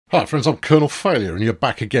Hi friends, I'm Colonel Failure and you're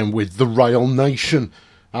back again with the Rail Nation,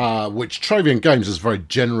 which Travian Games has very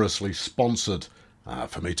generously sponsored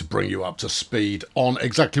for me to bring you up to speed on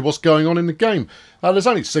exactly what's going on in the game. There's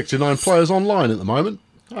only 69 players online at the moment.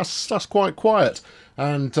 That's quite quiet,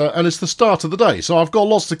 and it's the start of the day, so I've got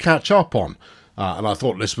lots to catch up on, and I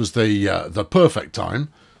thought this was the perfect time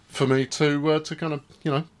for me to kind of,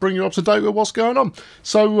 bring you up to date with what's going on.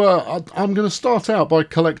 So I'm going to start out by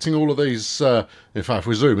collecting all of these. In fact, if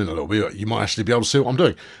we zoom in a little bit, you might actually be able to see what I'm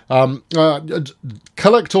doing.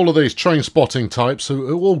 Collect all of these train spotting types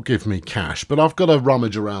who all give me cash, but I've got to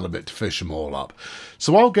rummage around a bit to fish them all up.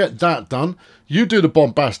 So I'll get that done. You do the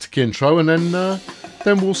bombastic intro, and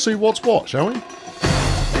then we'll see what's what, shall we?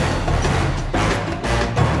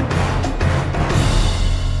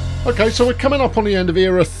 Okay, so we're coming up on the end of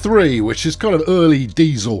Era 3, which is kind of early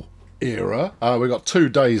diesel era. We've got 2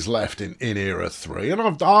 days left in Era 3, and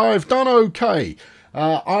I've done okay.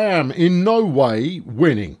 I am in no way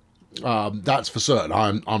winning, that's for certain.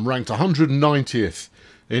 I'm ranked 190th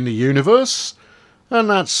in the universe, and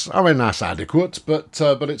that's adequate, but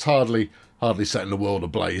it's hardly setting the world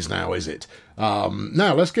ablaze now, is it?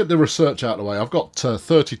 Now, let's get the research out of the way. I've got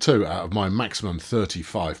 32 out of my maximum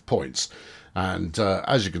 35 points. And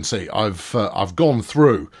as you can see, I've gone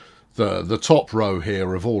through the top row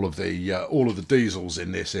here of all of the diesels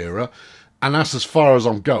in this era, and that's as far as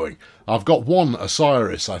I'm going. I've got one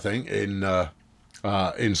Osiris, I think, in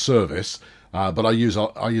service, but I use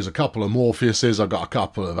a couple of Morpheuses, I've got a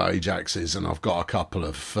couple of Ajaxes, and I've got a couple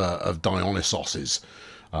of Dionysoses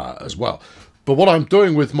as well. But what I'm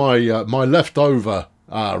doing with my my leftover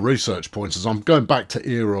research points is I'm going back to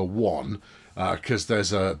Era 1. Because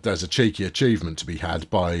there's a cheeky achievement to be had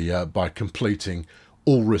by completing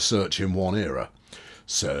all research in one era,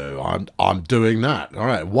 so I'm doing that. All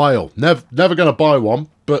right, whale. Never going to buy one,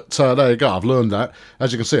 but there you go. I've learned that.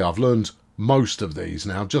 As you can see, I've learned most of these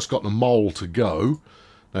now. I've just got the mole to go.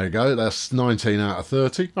 There you go. That's 19 out of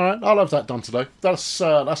 30. All right, I'll have that done today. That's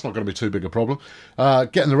not going to be too big a problem.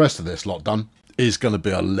 Getting the rest of this lot done is going to be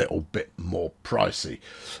a little bit more pricey.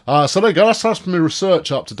 So there you go. That's my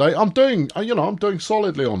research up to date. I'm doing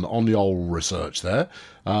solidly on the old research there.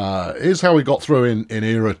 Here's how we got through in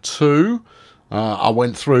Era 2. I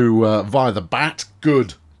went through via the bat.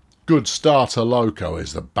 Good starter loco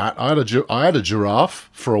is the bat. I had a giraffe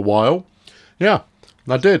for a while. Yeah,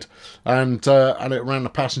 I did, and it ran the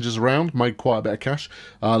passengers around, made quite a bit of cash.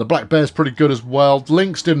 The black bear's pretty good as well.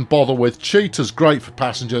 Lynx didn't bother with. Cheetah's great for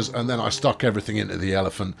passengers, and then I stuck everything into the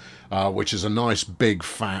elephant, which is a nice big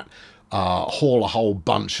fat haul a whole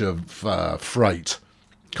bunch of freight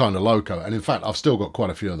kind of loco. And in fact, I've still got quite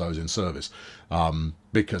a few of those in service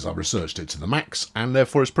because I've researched it to the max, and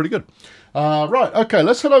therefore it's pretty good. Right, okay,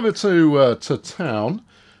 let's head over to town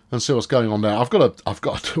and see what's going on there. I've got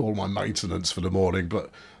to do all my maintenance for the morning,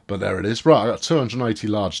 but there it is. Right, I got 280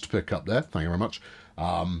 large to pick up there. Thank you very much.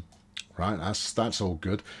 Right, that's all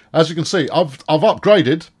good. As you can see, I've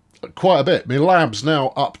upgraded quite a bit. My lab's now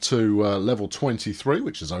up to level 23,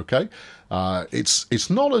 which is okay. It's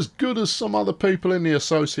not as good as some other people in the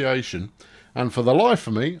association, and for the life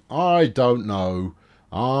of me, I don't know.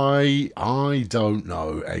 I don't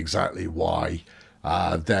know exactly why.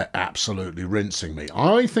 They're absolutely rinsing me.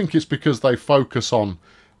 I think it's because they focus on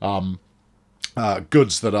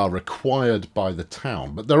goods that are required by the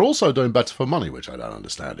town, but they're also doing better for money, which I don't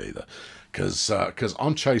understand either, because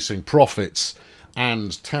I'm chasing profits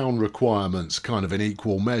and town requirements kind of in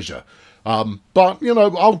equal measure. But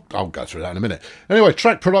I'll go through that in a minute. Anyway,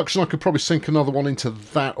 track production, I could probably sink another one into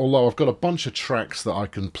that, although I've got a bunch of tracks that I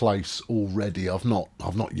can place already. I've not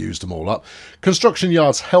used them all up. Construction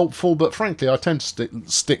yard's helpful, but frankly I tend to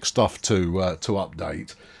stick stuff to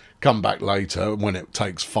update, come back later when it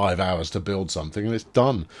takes 5 hours to build something and it's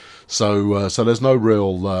done. So there's no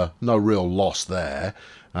real loss there.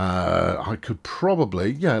 I could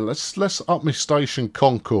probably, let's up my station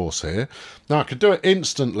concourse here. Now I could do it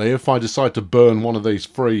instantly if I decide to burn one of these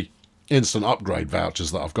free instant upgrade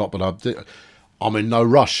vouchers that I've got, but I'm in no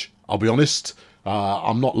rush, I'll be honest.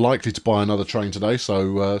 I'm not likely to buy another train today,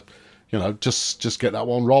 so just get that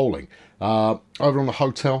one rolling. Over on the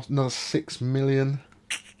hotel, another 6 million.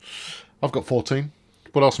 I've got 14.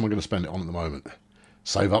 What else am I going to spend it on at the moment?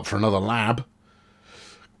 Save up for another lab.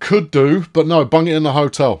 Could do, but no, bung it in the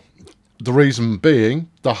hotel. The reason being,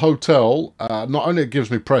 the hotel, not only it gives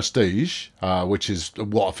me prestige, which is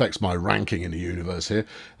what affects my ranking in the universe here,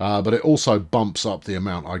 but it also bumps up the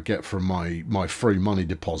amount I get from my free money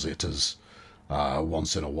depositors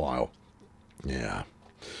once in a while. Yeah,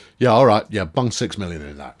 all right, yeah, bung 6 million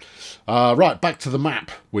in that. Right, back to the map.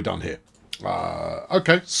 We're done here.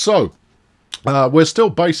 Okay, so We're still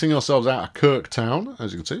basing ourselves out of KIRKTOWN,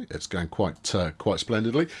 as you can see. It's going quite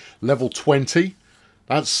splendidly. Level 20.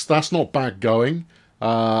 That's not bad going.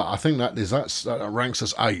 I think that ranks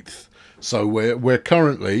us 8th. So we're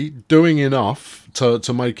currently doing enough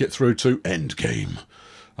to make it through to end game.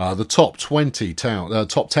 The top 20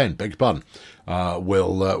 top 10, beg your pardon,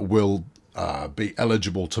 will be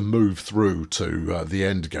eligible to move through to the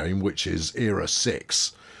end game, which is Era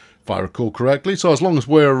 6, if I recall correctly. So as long as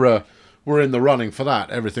we're in the running for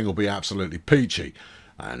that, everything will be absolutely peachy,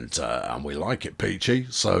 and we like it peachy.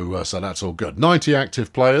 So that's all good. 90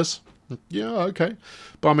 active players. Yeah, okay.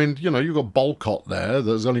 But I mean, you know, you've got Bolcott there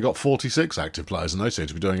that's only got 46 active players, and they seem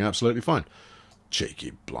to be doing absolutely fine.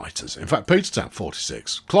 Cheeky blighters. In fact, Petertown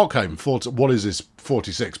 46. Clockhaven 40. What is this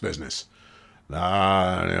 46 business?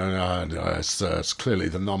 No, it's clearly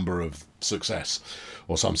the number of success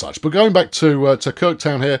or some such. But going back to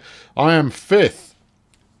KIRKTOWN here, I am 5th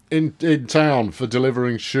in town for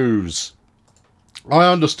delivering shoes.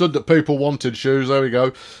 I understood that people wanted shoes. There we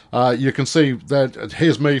go. You can see that.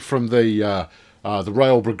 Here's me from the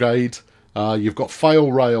Rail Brigade. You've got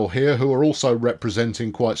Fail Rail here, who are also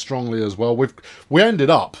representing quite strongly as well. We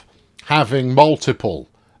ended up having multiple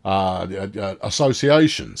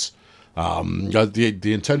associations.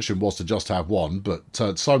 The intention was to just have one,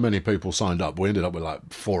 but so many people signed up. We ended up with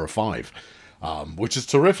like 4 or 5, which is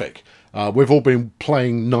terrific. We've all been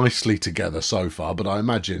playing nicely together so far, but I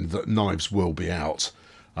imagine that knives will be out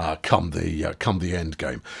come the end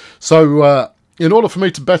game. So in order for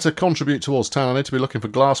me to better contribute towards town, I need to be looking for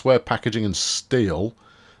glassware, packaging and steel.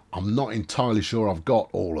 I'm not entirely sure I've got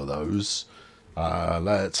all of those.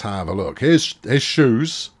 Let's have a look. Here's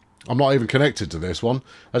shoes. I'm not even connected to this one.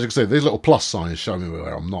 As you can see, these little plus signs show me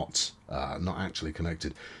where I'm not actually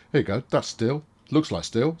connected. Here you go. That's steel. Looks like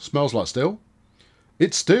steel. Smells like steel.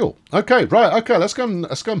 It's steel. Okay, right. Okay, let's go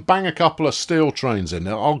and bang a couple of steel trains in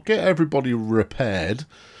there. I'll get everybody repaired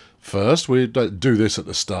first. We do this at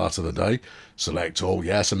the start of the day. Select all.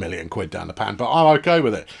 Yes, £1 million down the pan, but I'm okay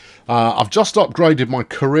with it. I've just upgraded my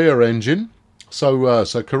career engine. So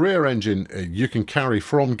career engine you can carry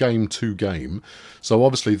from game to game. So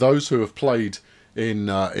obviously those who have played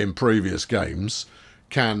in previous games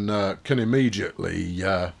can immediately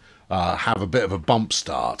have a bit of a bump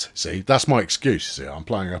start. See, that's my excuse. See, I'm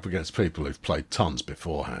playing up against people who've played tons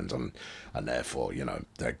beforehand, and therefore, you know,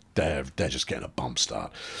 they're just getting a bump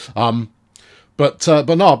start. But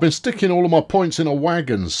no, I've been sticking all of my points in a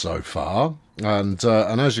wagon so far, and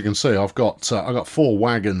as you can see, I've got 4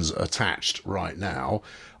 wagons attached right now.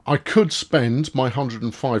 I could spend my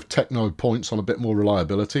 105 techno points on a bit more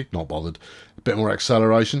reliability, not bothered. A bit more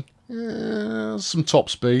acceleration, yeah, some top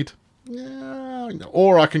speed, yeah,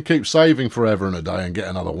 or I can keep saving forever and a day and get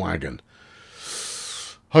another wagon.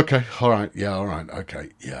 Okay, all right, yeah, all right, okay,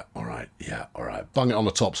 yeah, all right, yeah, all right. Bung it on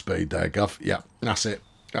the top speed there, Guff. Yeah, that's it.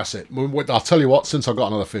 That's it. I'll tell you what, since I've got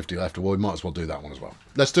another 50 left, well, we might as well do that one as well.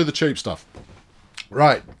 Let's do the cheap stuff.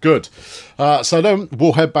 Right, good. So then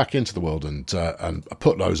we'll head back into the world and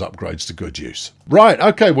put those upgrades to good use. Right,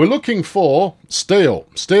 okay, we're looking for steel.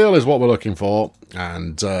 Steel is what we're looking for,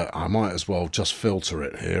 and I might as well just filter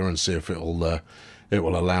it here and see if it will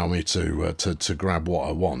allow me to grab what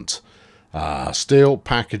I want. Steel,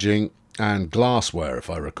 packaging, and glassware, if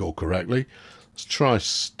I recall correctly. Let's try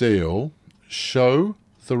steel. Show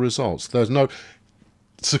the results. There's no...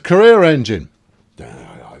 It's a career engine.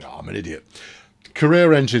 I'm an idiot.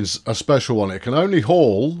 Career engine's a special one. It can only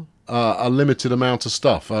haul a limited amount of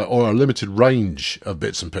stuff, or a limited range of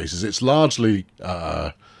bits and pieces. It's largely...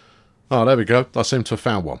 oh, there we go. I seem to have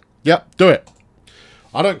found one. Yep, do it.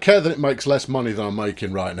 I don't care that it makes less money than I'm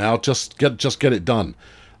making right now. Just get it done.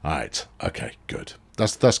 All right. Okay, good.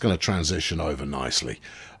 That's going to transition over nicely.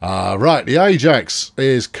 Right, the Ajax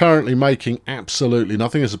is currently making absolutely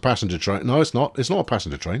nothing. It's a passenger train. No, it's not. It's not a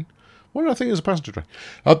passenger train. What do I think is a passenger train?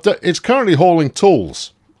 It's currently hauling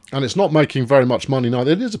tools, and it's not making very much money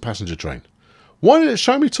neither. It is a passenger train. Why did it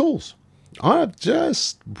show me tools?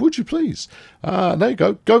 Would you please? There you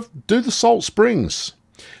go. Go do the Salt Springs.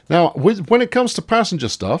 Now, when it comes to passenger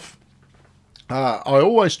stuff, I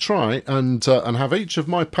always try and have each of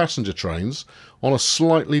my passenger trains on a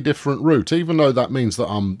slightly different route, even though that means that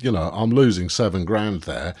I'm losing £7,000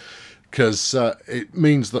 there, because it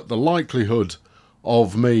means that the likelihood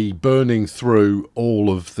of me burning through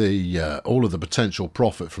all of the potential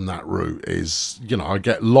profit from that route is, I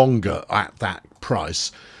get longer at that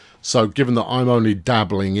price. So given that I'm only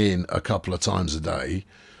dabbling in a couple of times a day,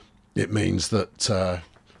 it means that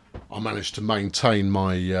I manage to maintain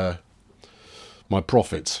my my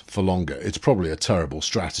profits for longer. It's probably a terrible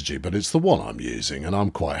strategy, but it's the one I'm using, and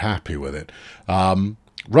I'm quite happy with it.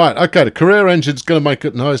 Right, okay, the career engine's going to make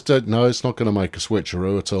it... No, it's not going to make a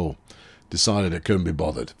switcheroo at all. Decided it couldn't be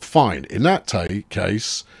bothered. Fine, in that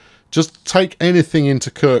case, just take anything into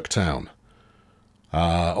KIRKTOWN.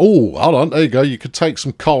 Oh, hold on, there you go. You could take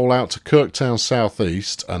some coal out to KIRKTOWN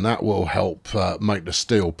southeast, and that will help make the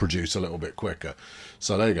steel produce a little bit quicker.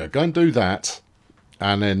 So there you go. Go and do that,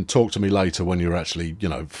 and then talk to me later when you're actually, you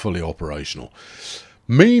know, fully operational.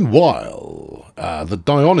 Meanwhile, the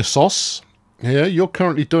Dionysos here, you're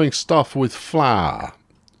currently doing stuff with flour.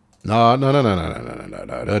 No.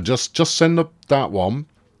 Just send that one.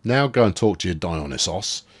 Now go and talk to your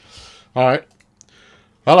Dionysos. All right.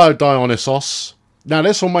 Hello, Dionysos. Now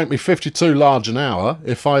this will make me 52 large an hour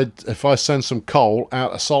if I send some coal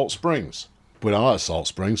out of Salt Springs. We don't like Salt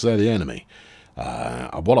Springs; they're the enemy.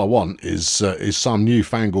 What I want is some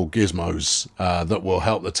newfangled gizmos that will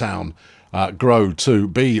help the town grow to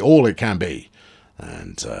be all it can be.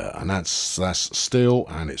 And that's steel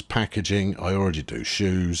and it's packaging. I already do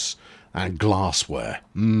shoes and glassware.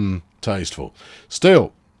 Tasteful.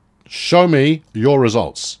 Still, show me your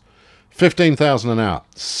results. 15,000 an hour.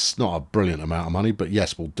 It's not a brilliant amount of money, but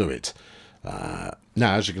yes, we'll do it. Now,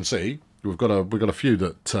 as you can see, we've got a few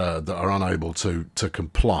that are unable to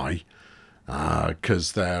comply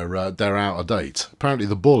because they're out of date. Apparently,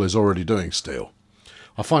 the bull is already doing steel.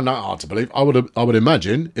 I find that hard to believe. I would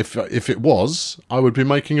imagine if it was, I would be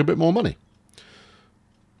making a bit more money.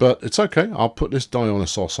 But it's okay. I'll put this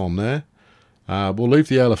Dionysos on there. We'll leave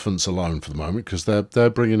the elephants alone for the moment because they're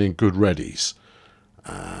bringing in good readies.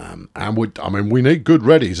 And we need good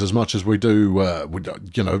readies as much as we do. We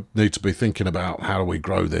need to be thinking about how do we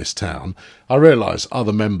grow this town. I realise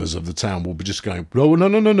other members of the town will be just going,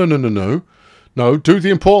 no, do the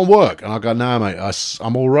important work. And I go, nah, mate,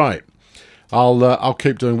 I'm all right. I'll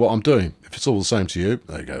keep doing what I'm doing. If it's all the same to you,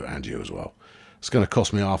 there you go, and you as well. It's going to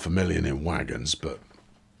cost me $500,000 in wagons, but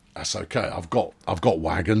that's okay. I've got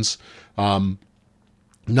wagons. No,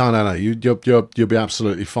 you'll be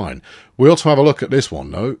absolutely fine. We ought to have a look at this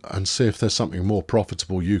one though, and see if there's something more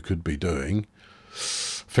profitable you could be doing.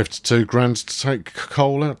 52 grand to take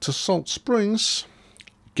coal out to Salt Springs.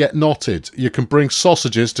 Get knotted. You can bring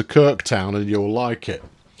sausages to KIRKTOWN, and you'll like it.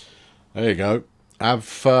 There you go.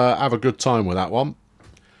 Have a good time with that one.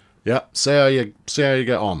 Yeah, see how you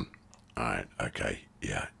get on. All right, okay,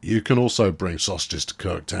 yeah. You can also bring sausages to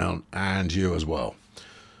KIRKTOWN, and you as well.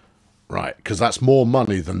 Right, because that's more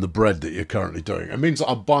money than the bread that you're currently doing. It means that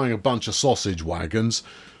I'm buying a bunch of sausage wagons,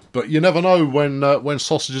 but you never know when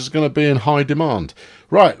sausages are going to be in high demand.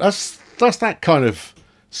 Right, that's that kind of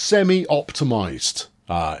semi-optimized.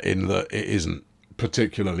 In that it isn't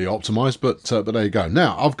particularly optimized, but there you go.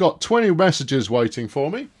 Now I've got 20 messages waiting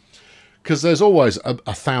for me, because there's always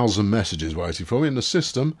 1,000 messages waiting for me in the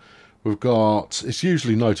system. We've got, it's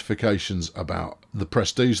usually notifications about the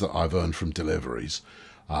prestige that I've earned from deliveries,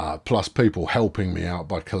 plus people helping me out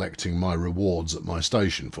by collecting my rewards at my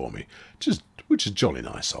station for me, which is jolly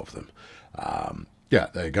nice of them. Yeah,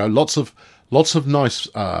 there you go. Lots of nice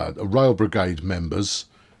Rail Brigade members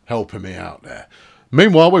helping me out there.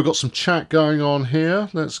 Meanwhile, we've got some chat going on here.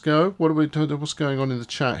 Let's go. What are we doing? What's going on in the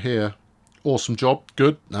chat here? Awesome job.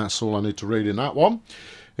 Good. That's all I need to read in that one.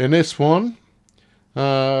 In this one,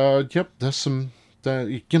 yep, there's some.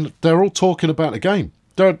 They're all talking about the game.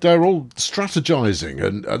 They're all strategizing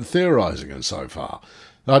and theorizing and so far,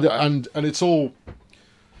 and it's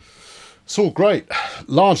all great.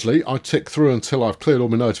 Largely, I tick through until I've cleared all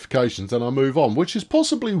my notifications, then I move on, which is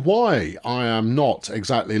possibly why I am not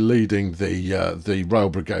exactly leading the Rail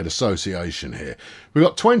Brigade Association here. We've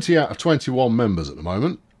got 20 out of 21 members at the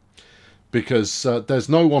moment, because there's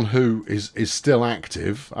no one who is still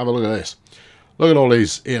active. Have a look at this. Look at all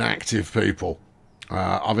these inactive people.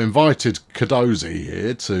 I've invited Kadozi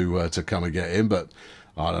here to come and get in, but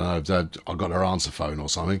I don't know, I've got her answer phone or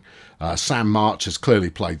something. Sam March has clearly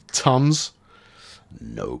played tons.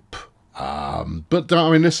 Nope. But I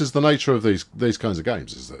mean, this is the nature of these kinds of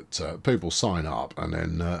games, is that people sign up and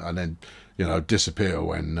then disappear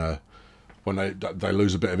when they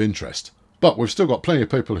lose a bit of interest. But we've still got plenty of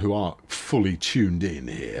people who are fully tuned in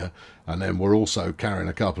here, and then we're also carrying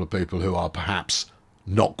a couple of people who are perhaps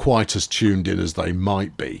not quite as tuned in as they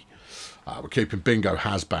might be. We're keeping Bingo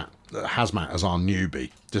Hazmat as our newbie,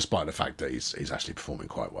 despite the fact that he's actually performing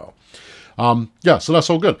quite well. Yeah, so that's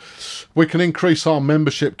all good. We can increase our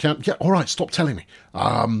membership count. Yeah, all right, stop telling me.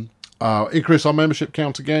 Increase our membership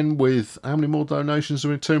count again with how many more donations?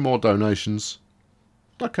 We're 2 more donations.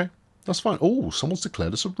 Okay, that's fine. Oh, someone's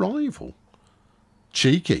declared us a rival.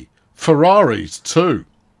 Cheeky. Ferraris too.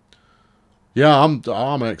 Yeah,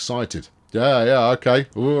 I'm excited. Yeah, okay.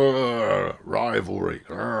 Rivalry.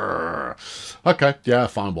 Okay, yeah,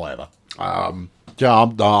 fine, whatever.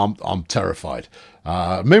 Yeah, I'm terrified.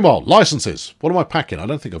 Meanwhile, licenses. What am I packing? I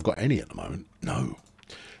don't think I've got any at the moment. No.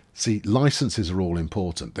 See, licenses are all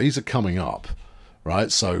important. These are coming up,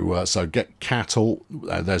 right? So get cattle.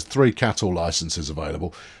 There's 3 cattle licenses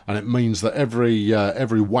available, and it means that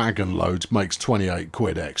every wagon load makes 28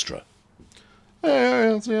 quid extra.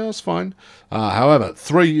 Yeah, that's fine. However,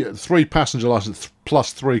 three passenger license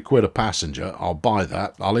plus 3 quid a passenger. I'll buy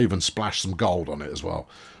that. I'll even splash some gold on it as well.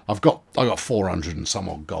 I got 400 and some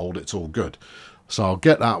odd gold. It's all good. So I'll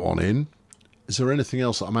get that one in. Is there anything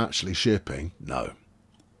else that I'm actually shipping? No.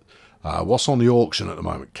 What's on the auction at the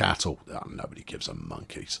moment? Cattle. Oh, nobody gives a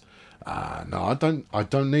monkeys. No, I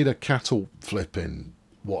don't need a cattle flipping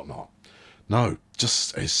whatnot. No,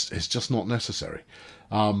 it's just not necessary.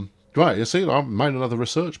 Right, you see, I've made another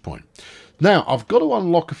research point. Now, I've got to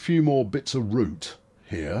unlock a few more bits of route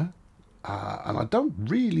here, and I don't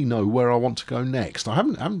really know where I want to go next. I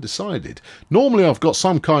haven't decided. Normally, I've got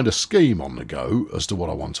some kind of scheme on the go as to what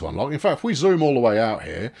I want to unlock. In fact, if we zoom all the way out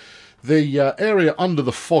here, the area under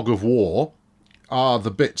the fog of war are the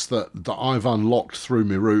bits that I've unlocked through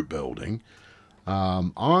my route building.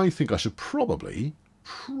 I think I should probably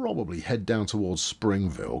head down towards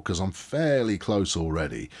Springville because I'm fairly close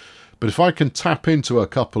already. But if I can tap into a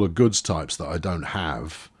couple of goods types that I don't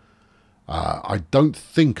have, I don't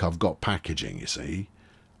think I've got packaging, you see.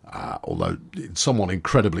 Although someone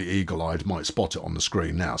incredibly eagle-eyed might spot it on the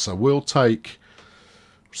screen now. So we'll take,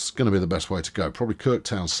 it's going to be the best way to go, probably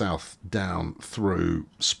KIRKTOWN South down through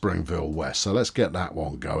Springville West. So let's get that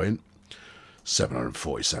one going.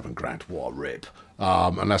 747 grand, what a rip.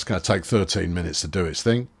 And that's going to take 13 minutes to do its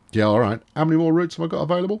thing. Yeah, all right. How many more routes have I got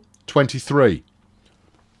available? 23.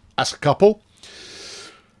 That's a couple.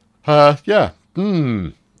 Yeah.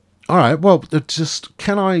 All right. Well, just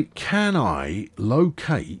can I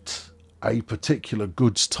locate a particular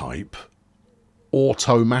goods type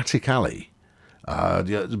automatically?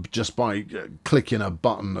 Just by clicking a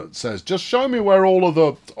button that says, "Just show me where all of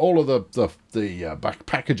the back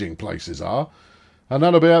packaging places are," and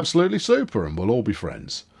that'll be absolutely super, and we'll all be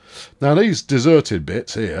friends. Now, these deserted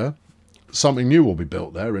bits here, something new will be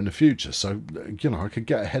built there in the future, so I could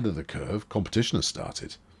get ahead of the curve. Competition has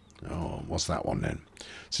started. Oh, what's that one then?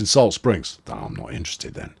 It's in Salt Springs. Oh, I'm not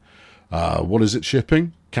interested then. What is it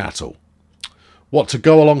shipping? Cattle. What to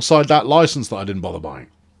go alongside that license that I didn't bother buying?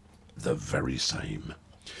 The very same.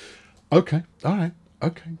 Okay, all right,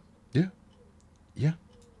 okay, yeah.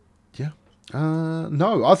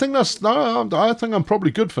 No, I think I think I'm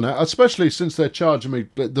probably good for now, especially since they're charging me.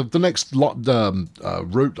 The next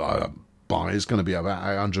route I buy is going to be about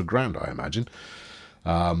 800 grand, I imagine.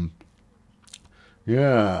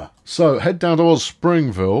 Yeah. So head down towards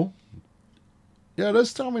Springville. Yeah,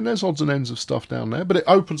 there's odds and ends of stuff down there, but it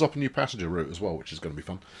opens up a new passenger route as well, which is going to be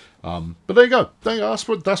fun. But there you go. That's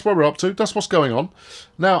where we're up to. That's what's going on.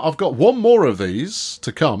 Now, I've got one more of these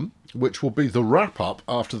to come, which will be the wrap-up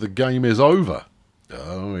after the game is over.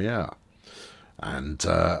 Oh, yeah. And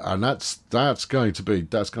that's going to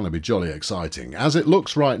be jolly exciting. As it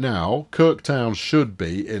looks right now, KIRKTOWN should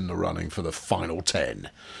be in the running for the final 10.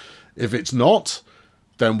 If it's not,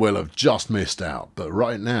 then we'll have just missed out. But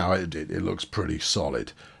right now, it looks pretty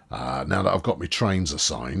solid. Now that I've got my trains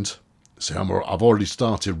assigned, see, I've already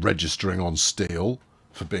started registering on steel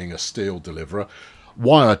for being a steel deliverer.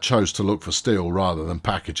 Why I chose to look for steel rather than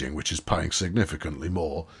packaging, which is paying significantly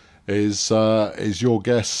more, is your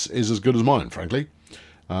guess is as good as mine, frankly.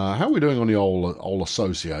 How are we doing on the old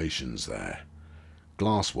associations there?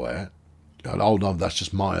 Glassware. Oh no, that's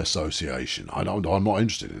just my association. I'm not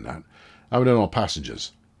interested in that. How are we doing on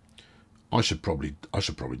passengers? I should probably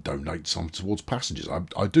donate some towards passengers.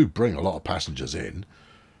 I do bring a lot of passengers in.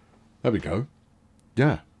 There we go.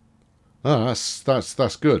 Yeah. Oh,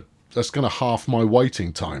 that's good. That's going to half my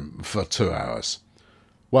waiting time for 2 hours.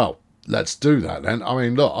 Well, let's do that then. I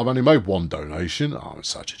mean, look, I've only made one donation. Oh, I'm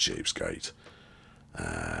such a cheapskate.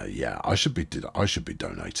 Yeah, I should be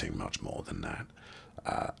donating much more than that.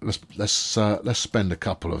 Let's spend a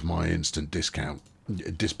couple of my instant discount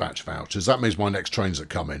dispatch vouchers. That means my next trains that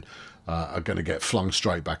come in are going to get flung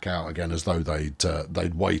straight back out again, as though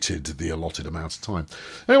they'd waited the allotted amount of time.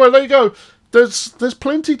 Anyway, there you go. There's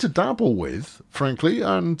plenty to dabble with, frankly,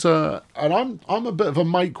 and I'm a bit of a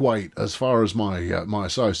make weight as far as my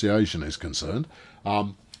association is concerned.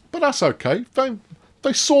 But that's okay.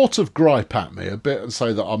 They sort of gripe at me a bit and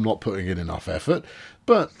say that I'm not putting in enough effort.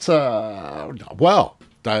 But well,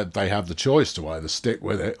 they have the choice to either stick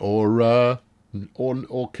with it or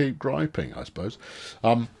keep griping, I suppose.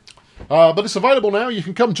 But it's available now. You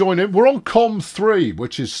can come join in. We're on COM03,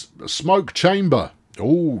 which is Smoke Chamber.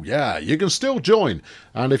 Oh, yeah, you can still join.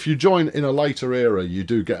 And if you join in a later era, you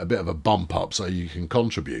do get a bit of a bump up, so you can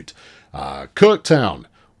contribute. KIRKTOWN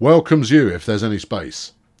welcomes you if there's any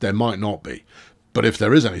space. There might not be. But if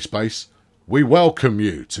there is any space, we welcome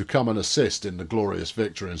you to come and assist in the glorious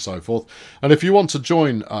victory and so forth. And if you want to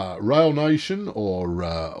join Rail Nation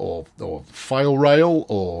or Fail Rail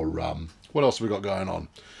or what else have we got going on?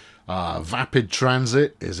 Vapid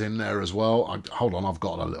Transit is in there as well. Hold on, I've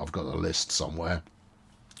got a list somewhere.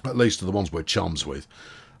 At least of the ones we're chums with.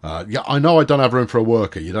 Yeah, I know I don't have room for a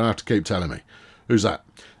worker. You don't have to keep telling me. Who's that?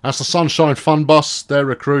 That's the Sunshine Fun Bus. They're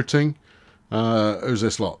recruiting. Who's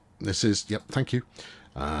this lot? This is, yep, thank you.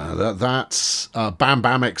 That's Bam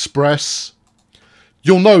Bam Express.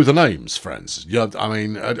 You'll know the names, friends. I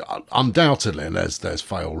mean, undoubtedly, and there's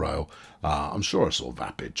Fail Rail. I'm sure I saw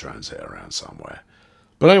Vapid Transit around somewhere.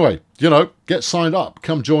 But anyway, you know, get signed up.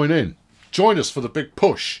 Come join in. Join us for the big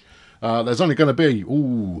push. There's only going to be,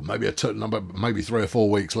 maybe 3 or 4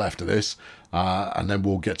 weeks left of this. And then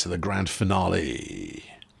we'll get to the grand finale.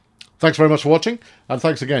 Thanks very much for watching. And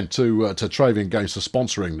thanks again to Travian Games for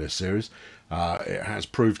sponsoring this series. It has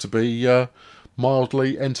proved to be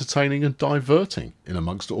mildly entertaining and diverting in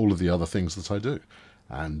amongst all of the other things that I do.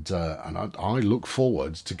 And I look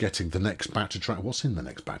forward to getting the next batch of trains. What's in the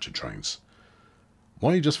next batch of trains? Why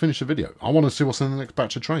don't you just finish the video? I want to see what's in the next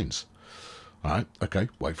batch of trains. Alright, okay,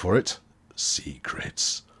 wait for it.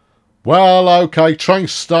 Secrets. Well, okay,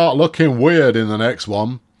 trains start looking weird in the next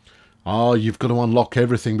one. Oh, you've got to unlock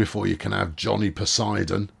everything before you can have Johnny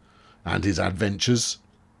Poseidon and his adventures.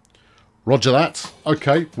 Roger that.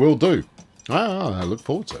 Okay, will do. I look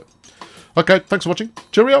forward to it. Okay, thanks for watching.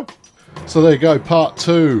 Cheerio. So there you go, part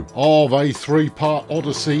 2 of a 3-part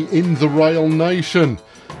odyssey in the Rail Nation.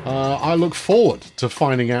 I look forward to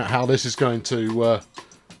finding out how this is going to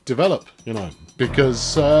develop, you know,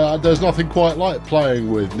 because there's nothing quite like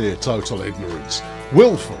playing with near total ignorance.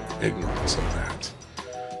 Willful ignorance of that.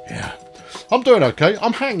 Yeah. I'm doing okay.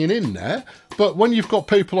 I'm hanging in there. But when you've got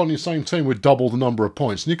people on your same team with double the number of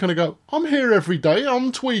points, and you kind of go, I'm here every day,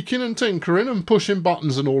 I'm tweaking and tinkering and pushing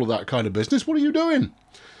buttons and all of that kind of business. What are you doing?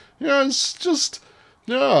 Yeah, it's just,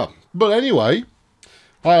 yeah. But anyway,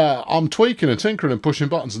 I'm tweaking and tinkering and pushing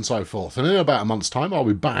buttons and so forth. And in about a month's time, I'll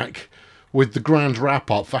be back with the grand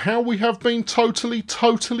wrap-up for how we have been totally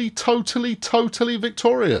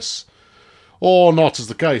victorious. Or not, as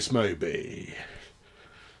the case may be.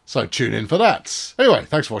 So tune in for that. Anyway,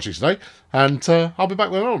 thanks for watching today. And I'll be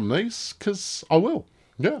back with more on these, because I will.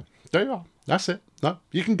 Yeah, there you are. That's it. No,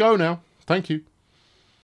 you can go now. Thank you.